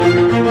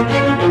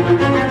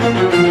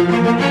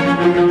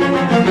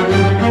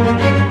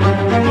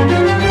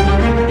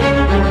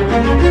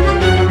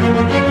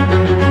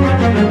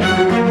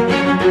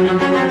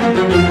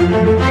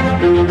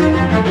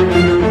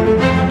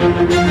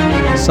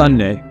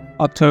Sunday,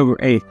 October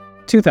 8th,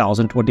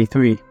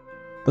 2023,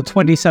 the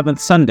 27th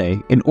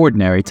Sunday in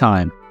Ordinary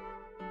Time.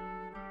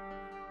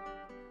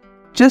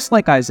 Just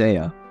like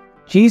Isaiah,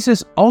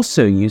 Jesus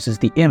also uses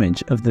the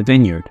image of the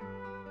vineyard.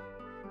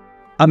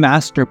 A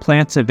master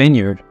plants a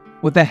vineyard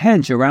with a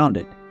hedge around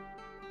it,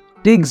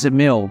 digs a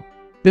mill,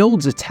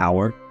 builds a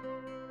tower,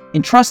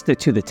 entrusts it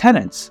to the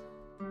tenants,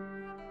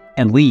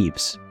 and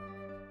leaves.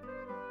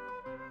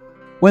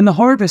 When the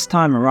harvest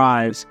time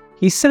arrives,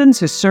 he sends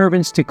his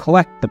servants to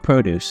collect the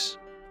produce.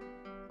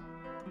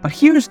 But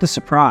here's the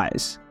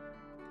surprise.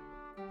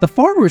 The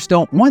farmers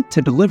don't want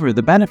to deliver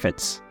the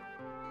benefits.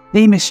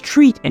 They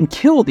mistreat and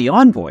kill the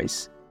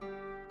envoys.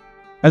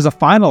 As a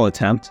final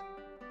attempt,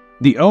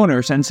 the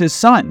owner sends his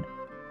son,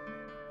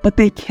 but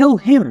they kill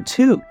him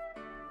too.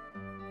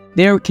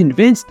 They are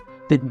convinced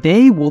that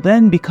they will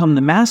then become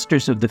the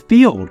masters of the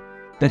field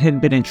that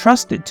had been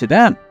entrusted to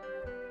them.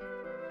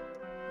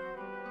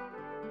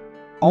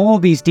 All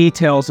these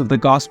details of the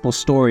gospel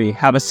story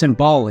have a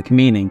symbolic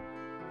meaning.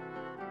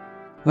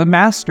 The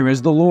master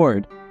is the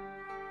Lord.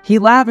 He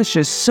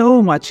lavishes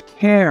so much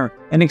care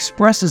and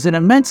expresses an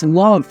immense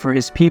love for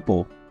his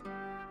people.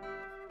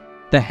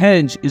 The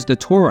hedge is the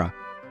Torah,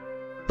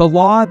 the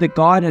law that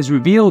God has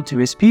revealed to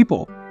his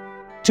people,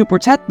 to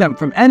protect them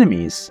from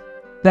enemies,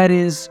 that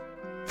is,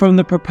 from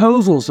the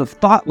proposals of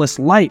thoughtless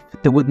life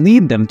that would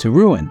lead them to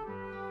ruin.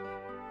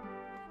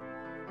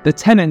 The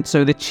tenants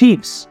are the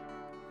chiefs,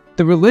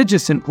 the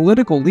religious and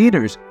political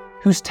leaders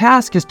whose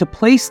task is to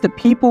place the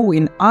people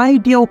in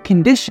ideal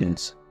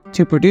conditions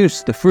to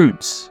produce the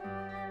fruits.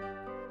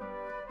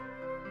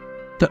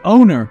 The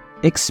owner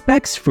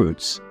expects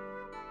fruits.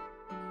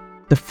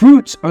 The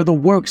fruits are the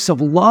works of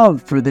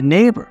love for the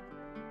neighbor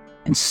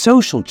and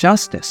social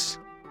justice.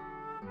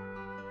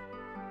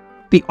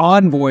 The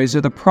envoys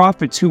are the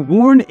prophets who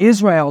warn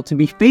Israel to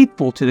be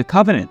faithful to the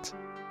covenant.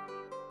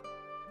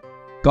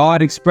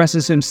 God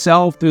expresses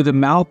himself through the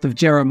mouth of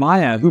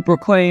Jeremiah, who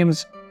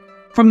proclaims,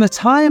 "From the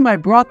time I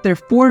brought their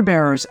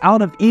forebears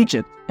out of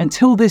Egypt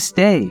until this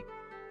day,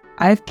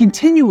 I have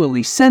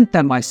continually sent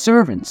them my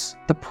servants,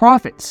 the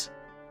prophets.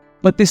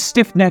 But this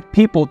stiff-necked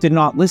people did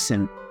not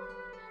listen.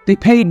 They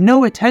paid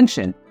no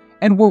attention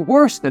and were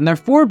worse than their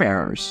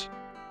forebears."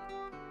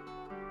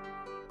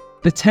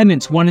 The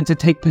tenants wanted to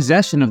take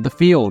possession of the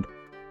field.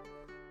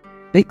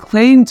 They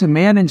claimed to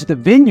manage the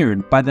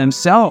vineyard by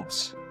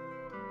themselves.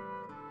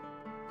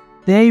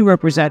 They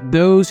represent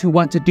those who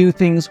want to do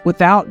things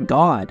without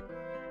God,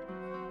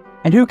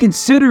 and who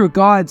consider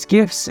God's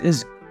gifts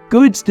as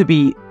goods to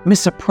be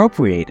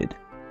misappropriated.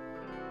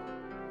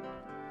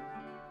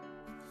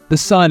 The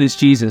Son is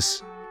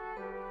Jesus.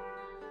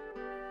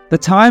 The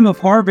time of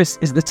harvest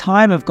is the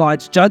time of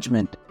God's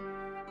judgment,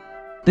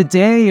 the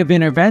day of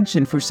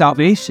intervention for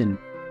salvation.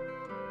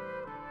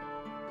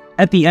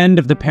 At the end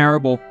of the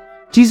parable,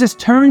 Jesus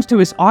turns to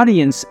his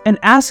audience and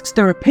asks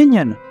their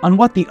opinion on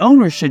what the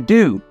owner should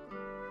do.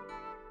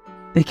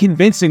 They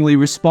convincingly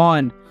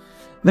respond,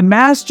 "The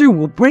master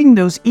will bring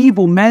those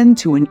evil men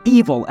to an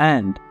evil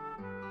end."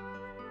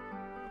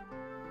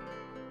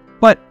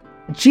 But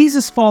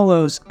Jesus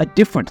follows a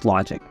different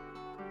logic.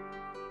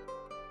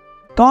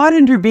 God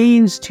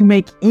intervenes to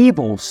make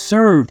evil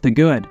serve the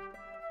good,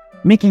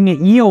 making it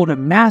yield a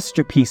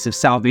masterpiece of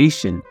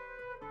salvation.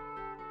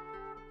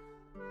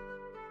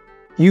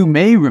 You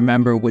may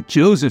remember what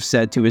Joseph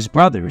said to his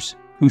brothers,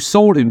 who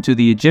sold him to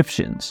the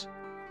Egyptians.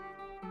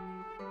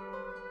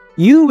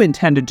 "You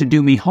intended to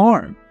do me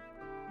harm,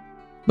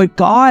 but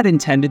God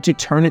intended to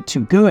turn it to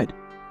good,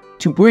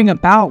 to bring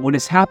about what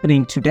is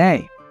happening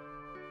today,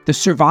 the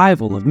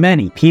survival of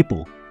many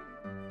people."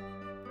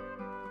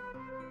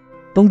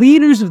 The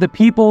leaders of the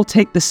people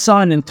take the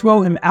son and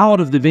throw him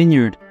out of the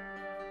vineyard.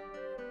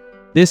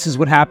 This is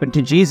what happened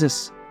to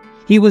Jesus.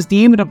 He was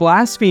deemed a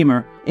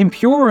blasphemer,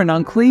 impure and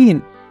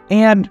unclean,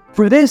 and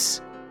for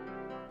this,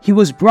 he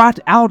was brought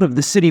out of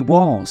the city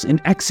walls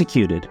and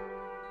executed.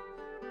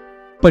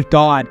 But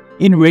God,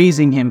 in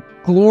raising him,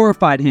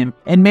 glorified him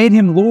and made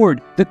him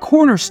Lord, the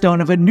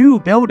cornerstone of a new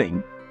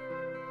building.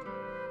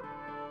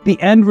 The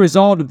end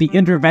result of the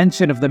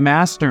intervention of the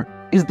master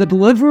is the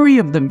delivery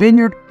of the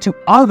vineyard to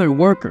other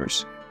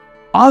workers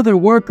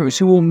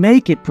who will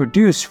make it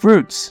produce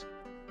fruits.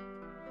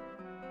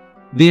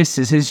 This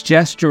is his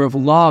gesture of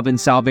love and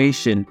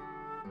salvation.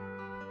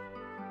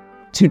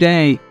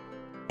 Today,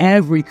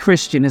 every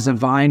Christian is a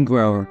vine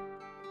grower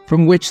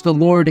from which the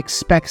Lord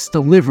expects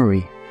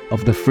delivery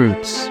of the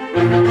fruits.